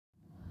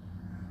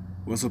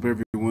What's up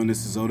everyone,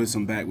 this is Otis.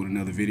 I'm back with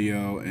another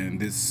video, and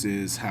this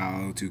is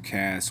how to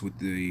cast with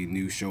the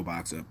new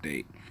Showbox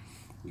update.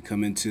 You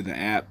come into the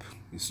app,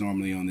 it's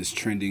normally on this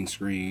trending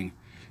screen.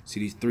 See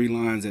these three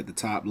lines at the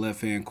top left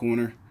hand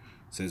corner?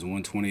 It says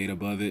 128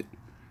 above it.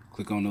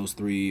 Click on those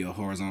three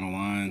horizontal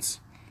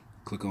lines.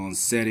 Click on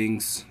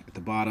settings at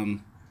the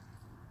bottom.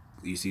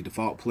 You see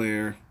default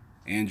player,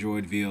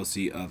 Android,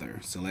 VLC, other.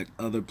 Select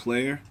other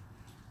player.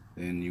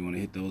 Then you want to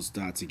hit those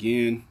dots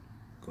again.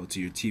 Go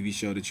to your TV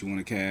show that you want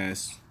to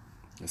cast.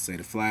 Let's say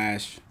The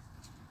Flash.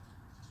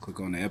 Click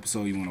on the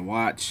episode you want to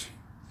watch.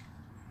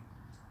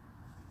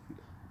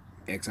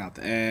 X out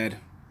the ad.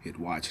 Hit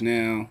watch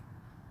now.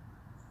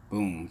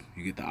 Boom.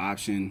 You get the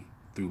option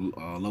through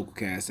local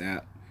cast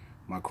app.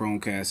 My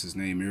Chromecast is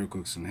named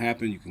Miracles Can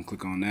Happen. You can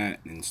click on that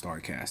and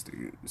start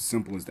casting. As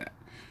simple as that.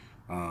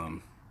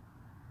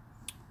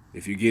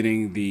 If you're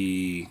getting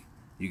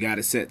you got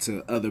it set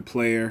to other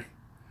player,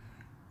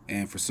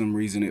 and for some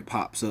reason it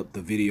pops up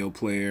the video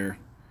player,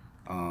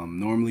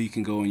 normally you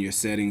can go in your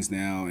settings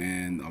now,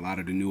 and a lot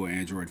of the newer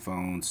Android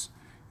phones,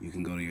 you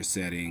can go to your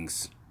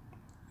settings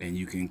and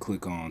you can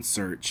click on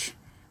search,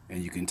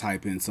 and you can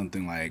type in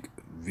something like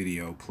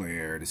video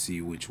player to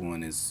see which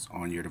one is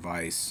on your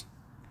device.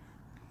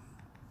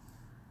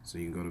 So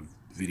you can go to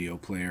video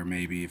player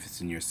maybe if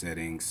it's in your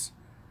settings,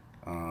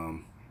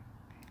 or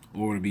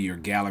it'll be your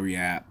gallery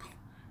app,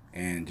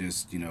 and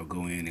just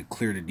go in and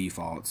clear the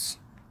defaults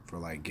for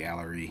like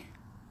gallery.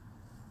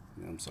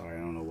 I'm sorry, I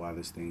don't know why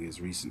this thing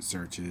is recent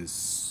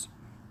searches.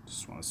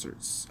 Just want to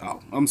search. Oh,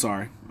 I'm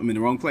sorry, I'm in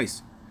the wrong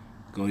place.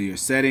 Go to your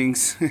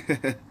settings.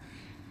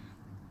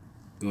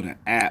 Go to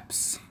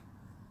apps.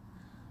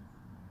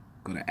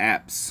 Go to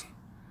apps,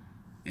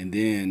 and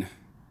then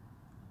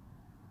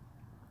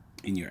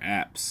in your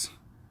apps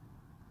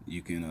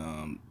you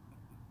can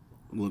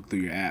look through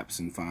your apps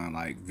and find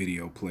like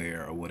video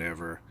player or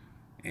whatever,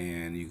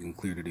 and you can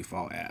clear the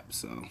default app.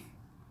 So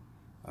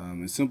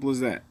as simple as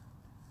that.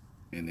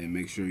 And then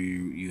make sure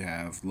you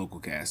have local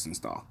cast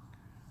installed.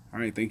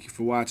 Alright, thank you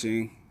for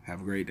watching.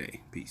 Have a great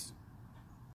day. Peace.